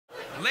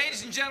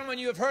Ladies and gentlemen,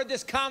 you have heard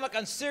this comic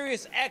on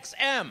Sirius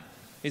XM.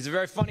 He's a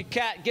very funny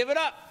cat. Give it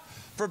up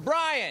for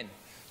Brian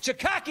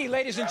Cichocki,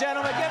 ladies and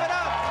gentlemen. Give it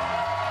up.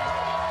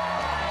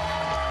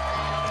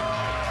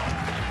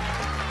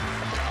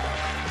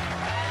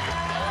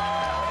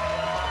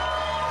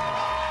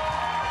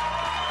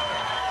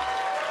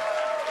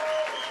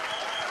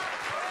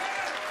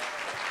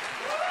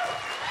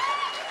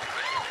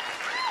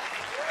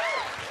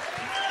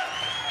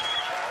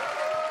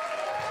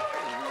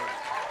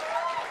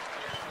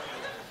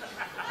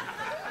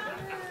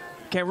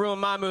 Can't ruin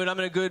my mood. I'm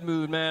in a good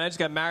mood, man. I just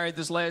got married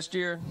this last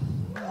year.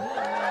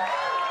 Yeah.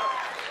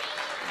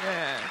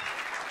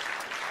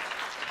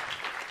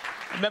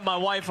 I met my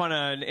wife on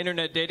an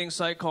internet dating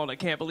site called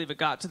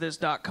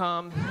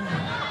ICan'tBelieveItGotToThis.com.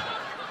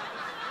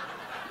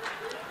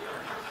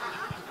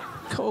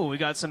 Cool, we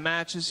got some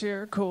matches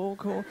here. Cool,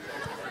 cool.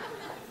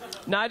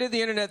 Now, I did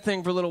the internet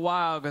thing for a little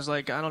while because,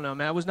 like, I don't know,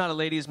 man. I was not a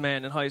ladies'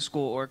 man in high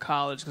school or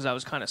college because I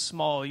was kind of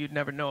small. You'd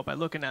never know it by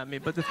looking at me.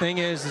 But the thing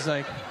is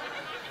like,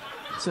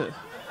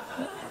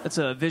 it's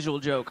a visual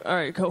joke. All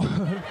right, cool.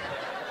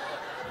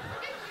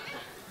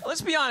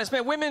 Let's be honest,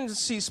 man. Women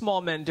see small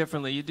men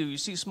differently. You do. You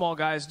see small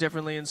guys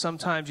differently, and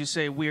sometimes you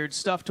say weird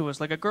stuff to us.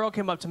 Like, a girl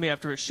came up to me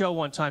after a show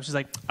one time. She's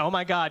like, "Oh,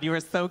 my God, you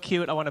are so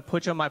cute. I want to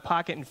put you in my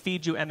pocket and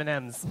feed you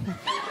M&Ms."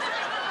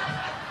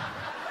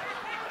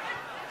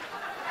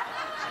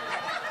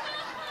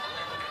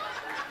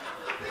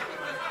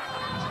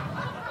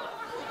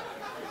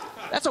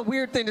 That's a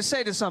weird thing to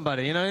say to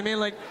somebody, you know what I mean?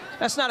 Like,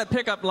 that's not a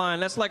pickup line.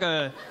 That's like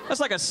a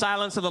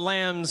Silence of the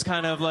Lambs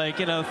kind of, like,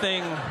 you know,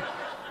 thing.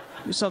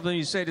 Something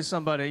you say to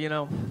somebody, you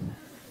know.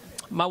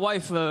 My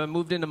wife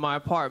moved into my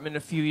apartment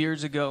a few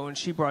years ago, and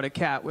she brought a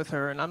cat with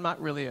her, and I'm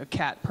not really a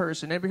cat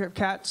person. Anybody hear of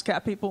cats?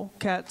 Cat people?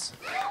 Cats?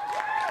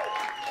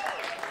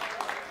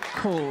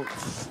 Cool.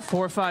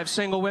 4 or 5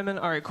 single women?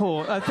 All right,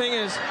 cool. The thing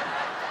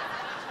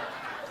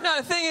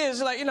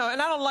is, like, you know,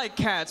 and I don't like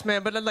cats,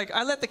 man, but, like,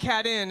 I let the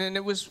cat in, and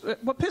it was,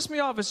 what pissed me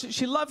off is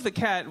she loved the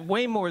cat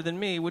way more than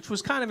me, which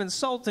was kind of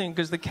insulting,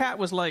 because the cat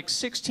was, like,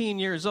 16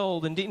 years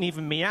old and didn't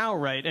even meow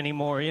right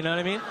anymore, you know what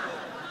I mean?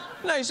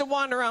 And I used to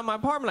wander around my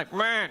apartment like,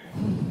 man,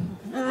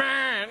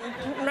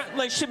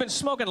 like she'd been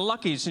smoking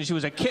Luckies since she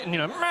was a kitten, you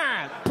know,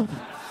 man.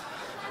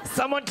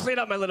 Someone clean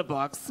up my litter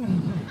box.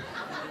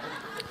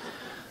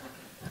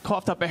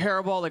 Coughed up a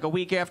hairball like a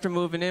week after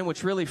moving in,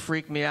 which really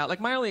freaked me out. Like,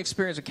 my only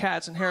experience with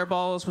cats and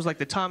hairballs was like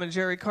the Tom and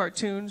Jerry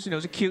cartoons. You know, it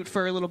was a cute,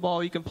 furry little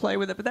ball. You can play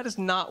with it, but that is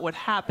not what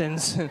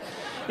happens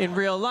in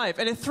real life.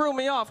 And it threw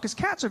me off, because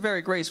cats are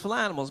very graceful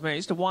animals, man. I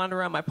used to wander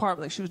around my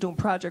apartment like she was doing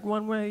Project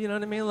One Way, you know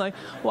what I mean? Like,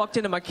 walked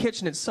into my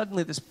kitchen and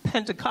suddenly this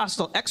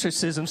Pentecostal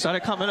exorcism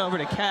started coming over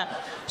the cat.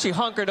 She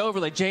hunkered over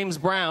like James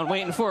Brown,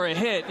 waiting for a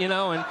hit, you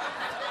know, And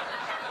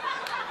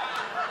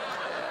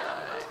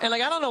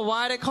like, I don't know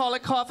why they call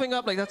it coughing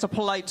up. Like, that's a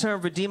polite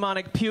term for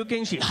demonic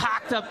puking. She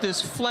hocked up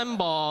this phlegm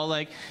ball,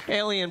 like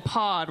alien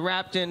pod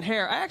wrapped in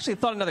hair. I actually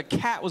thought another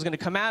cat was going to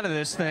come out of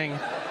this thing.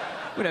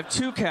 We'd have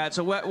 2 cats,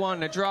 a wet one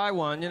and a dry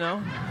one, you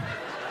know?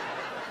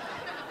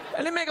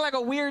 And they make like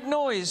a weird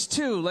noise,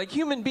 too. Like,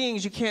 human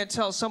beings, you can't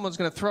tell someone's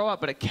going to throw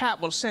up, but a cat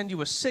will send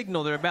you a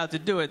signal they're about to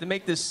do it. They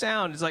make this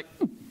sound. It's like...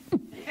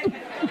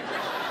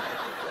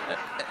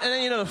 And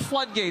then, you know, the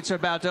floodgates are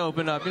about to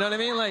open up. You know what I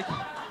mean? Like...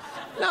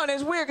 No, and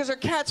it's weird, because her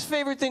cat's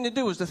favorite thing to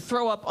do was to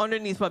throw up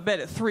underneath my bed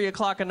at 3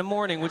 o'clock in the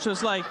morning, which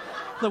was like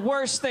the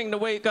worst thing to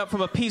wake up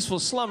from a peaceful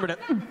slumber.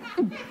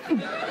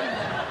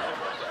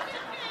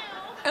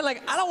 And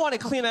like, I don't want to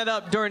clean that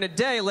up during the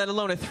day, let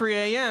alone at 3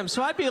 a.m.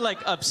 So I'd be like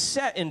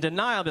upset in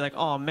denial. I'd be like,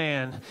 oh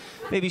man,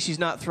 maybe she's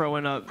not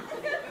throwing up.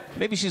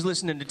 Maybe she's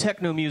listening to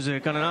techno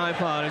music on an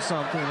iPod or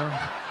something. You know?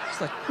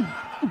 It's like...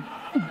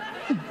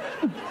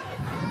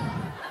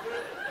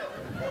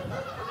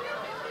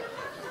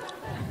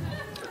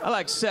 I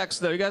like sex,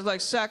 though. You guys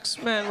like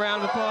sex? Man,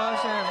 round of applause.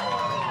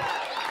 Yeah.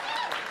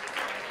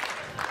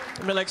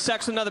 I mean, like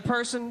sex with another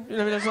person? You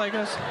know, that's like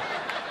us.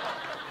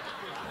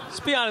 Let's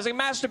be honest, like,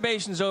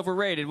 masturbation's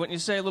overrated. Wouldn't you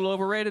say a little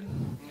overrated?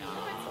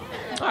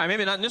 All right,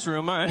 maybe not in this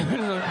room. All right.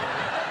 A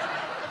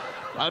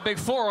lot of big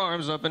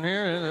forearms up in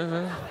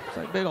here. It's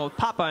like big old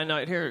Popeye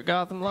night here at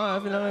Gotham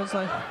Live. You know, it's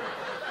like,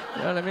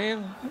 you know what I mean? You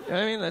know what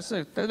I mean? That's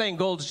like, that ain't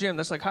Gold's Gym.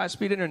 That's like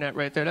high-speed internet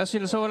right there. That's,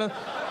 you know, so what?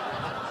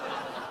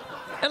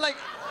 And like,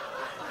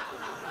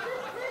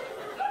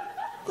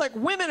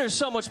 women are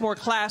so much more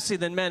classy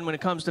than men when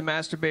it comes to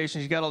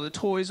masturbation. You got all the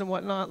toys and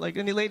whatnot. Like,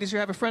 any ladies here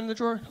have a friend in the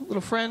drawer? A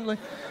little friend? Like,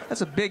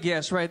 that's a big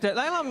yes right there.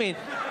 I don't mean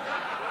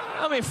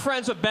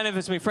friends with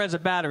benefits. I mean friends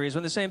with batteries. We're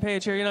on the same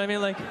page here, you know what I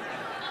mean? Like,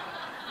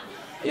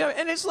 you know,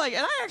 and it's like,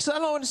 and I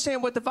don't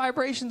understand what the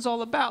vibration's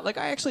all about. Like,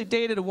 I actually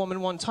dated a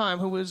woman one time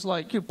who was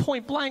like, you know,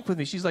 point blank with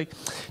me. She's like,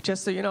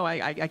 just so you know,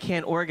 I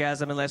can't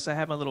orgasm unless I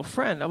have my little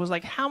friend. I was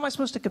like, how am I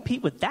supposed to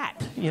compete with that,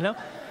 you know?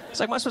 It's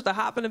like, am I supposed to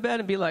hop into bed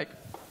and be like...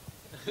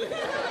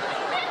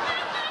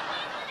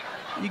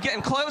 You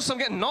getting close? I'm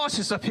getting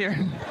nauseous up here.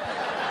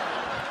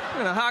 I'm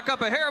gonna hock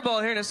up a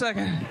hairball here in a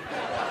second.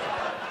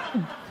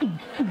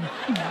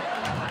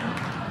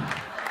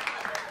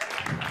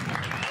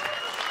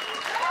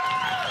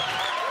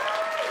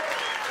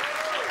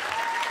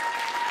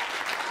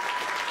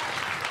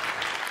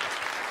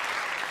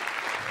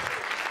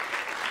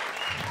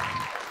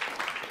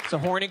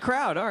 It's a horny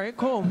crowd. All right,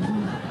 cool.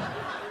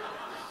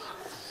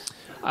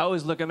 I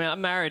always look at, man, I'm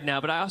married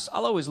now, but I'll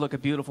always look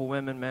at beautiful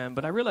women, man.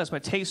 But I realize my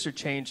tastes are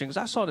changing. Because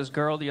I saw this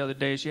girl the other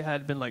day. She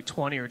had been like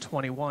 20 or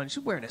 21. She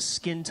was wearing a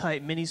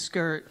skin-tight mini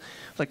skirt,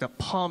 like the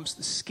pumps,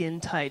 the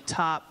skin-tight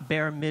top,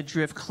 bare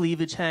midriff,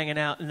 cleavage hanging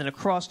out, and then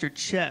across her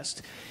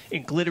chest,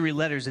 in glittery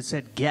letters, it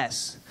said,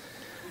 "Guess."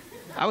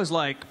 I was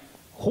like,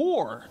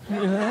 whore.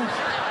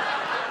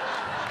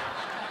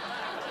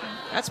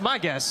 That's my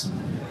guess.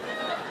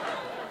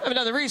 I haven't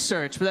done the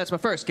research, but that's my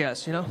first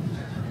guess, you know?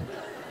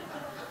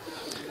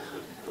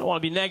 I don't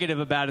want to be negative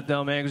about it,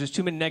 though, man, because there's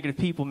too many negative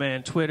people,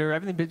 man. Twitter,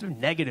 everything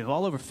negative.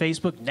 All over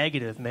Facebook,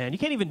 negative, man. You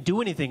can't even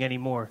do anything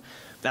anymore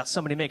without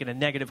somebody making a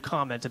negative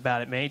comment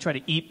about it, man. You try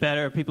to eat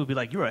better, people will be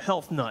like, you're a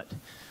health nut.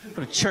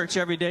 Go to church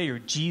every day, you're a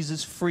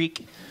Jesus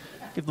freak.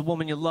 Give the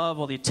woman you love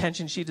all the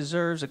attention she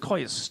deserves. They call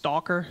you a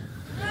stalker.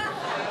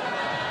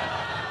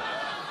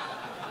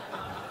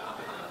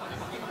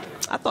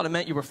 I thought it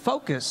meant you were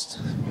focused.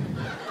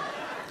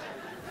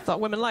 I thought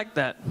women liked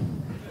that.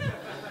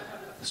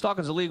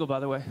 Stalking's illegal, by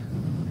the way.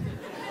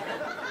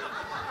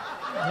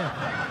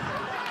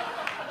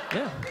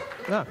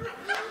 Yeah.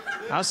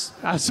 I was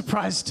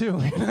surprised,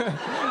 too.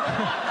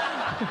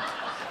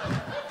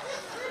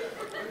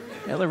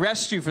 They'll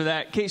arrest you for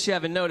that. In case you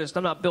haven't noticed,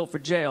 I'm not built for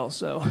jail,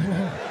 so...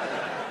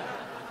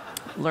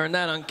 Learned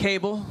that on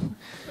cable.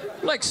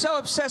 We're like so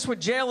obsessed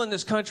with jail in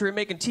this country and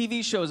making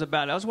TV shows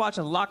about it. I was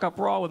watching Lock Up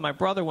Raw with my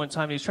brother one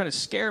time, and he was trying to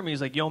scare me. He's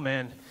like, yo,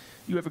 man,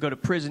 you ever go to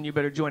prison, you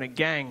better join a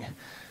gang.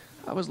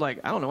 I was like,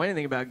 I don't know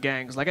anything about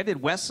gangs. Like, I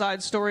did West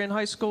Side Story in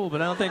high school,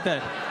 but I don't think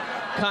that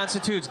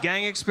constitutes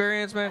gang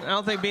experience, man. I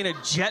don't think being a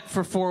jet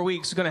for 4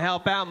 weeks is going to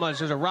help out much.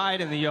 There's a riot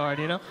in the yard,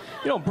 you know?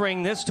 You don't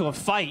bring this to a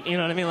fight, you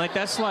know what I mean? Like,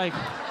 that's like...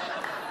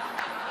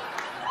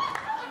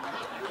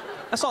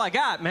 That's all I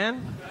got,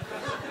 man.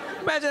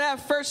 Imagine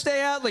that first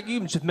day out, like,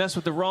 you just messed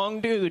with the wrong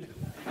dude.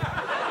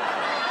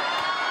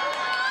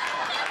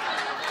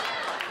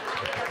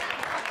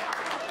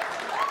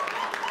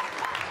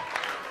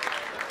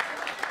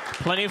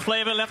 Plenty of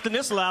flavor left in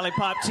this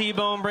lollipop,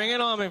 T-Bone. Bring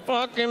it on me.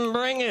 Fucking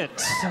bring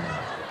it.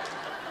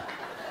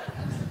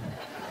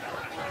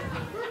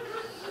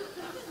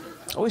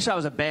 I wish I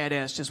was a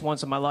badass just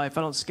once in my life.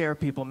 I don't scare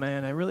people,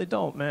 man. I really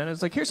don't, man.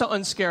 It's like, here's how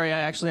unscary I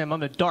actually am.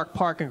 I'm in a dark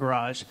parking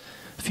garage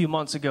a few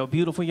months ago.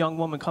 Beautiful young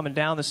woman coming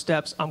down the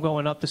steps. I'm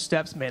going up the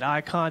steps, made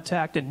eye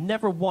contact, and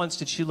never once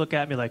did she look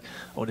at me like,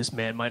 oh, this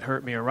man might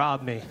hurt me or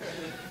rob me.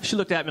 She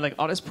looked at me like,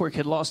 oh, this poor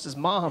kid lost his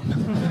mom.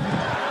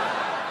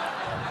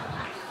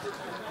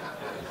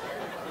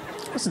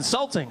 It's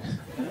insulting.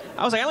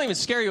 I was like, I don't even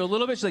scare you a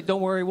little bit. She's like,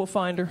 don't worry, we'll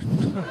find her.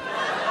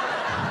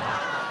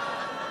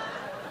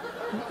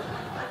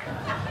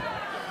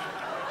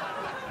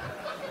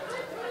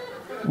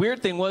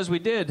 Weird thing was, we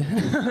did.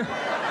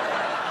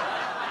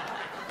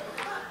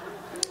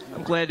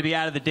 I'm glad to be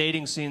out of the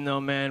dating scene,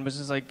 though, man. It was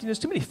just like, there's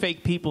too many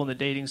fake people in the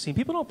dating scene.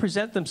 People don't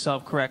present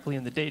themselves correctly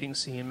in the dating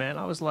scene, man.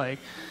 I was like,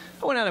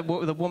 I went out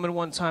with a woman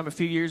one time a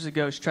few years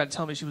ago. She tried to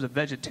tell me she was a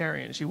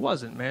vegetarian. She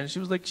wasn't, man. She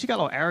was like, she got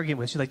all arrogant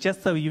with it. She's like,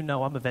 just so you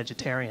know, I'm a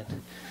vegetarian.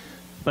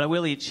 But I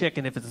will eat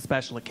chicken if it's a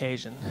special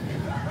occasion.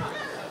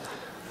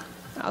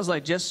 I was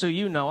like, just so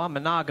you know, I'm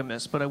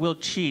monogamous, but I will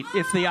cheat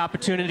if the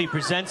opportunity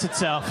presents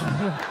itself.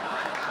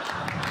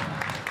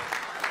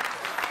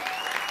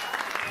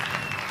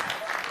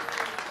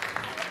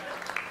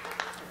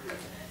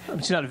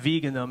 She's not a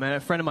vegan, though, man. A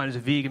friend of mine is a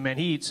vegan, man.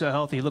 He eats so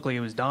healthy, he looked like he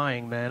was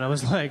dying, man. I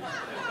was like,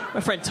 my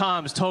friend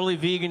Tom is totally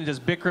vegan. He does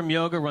Bikram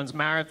yoga, runs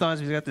marathons.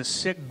 He's got this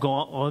sick,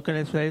 gaunt look on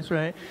his face,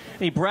 right?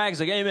 And he brags,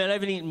 like, hey, man, I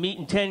haven't eaten meat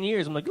in 10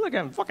 years. I'm like, look, I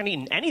haven't fucking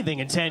eaten anything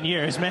in 10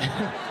 years,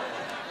 man.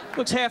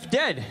 Looks half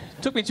dead.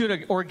 Took me to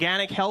an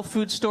organic health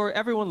food store.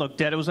 Everyone looked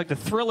dead. It was like the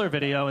Thriller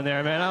video in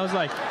there, man. I was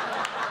like...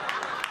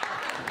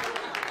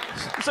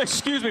 It's like,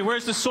 excuse me,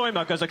 where's the soy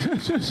milk? I was like...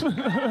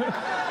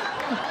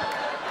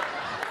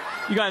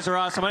 You guys are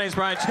awesome. My name's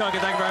Brian Cichocki.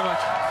 Thank you very much.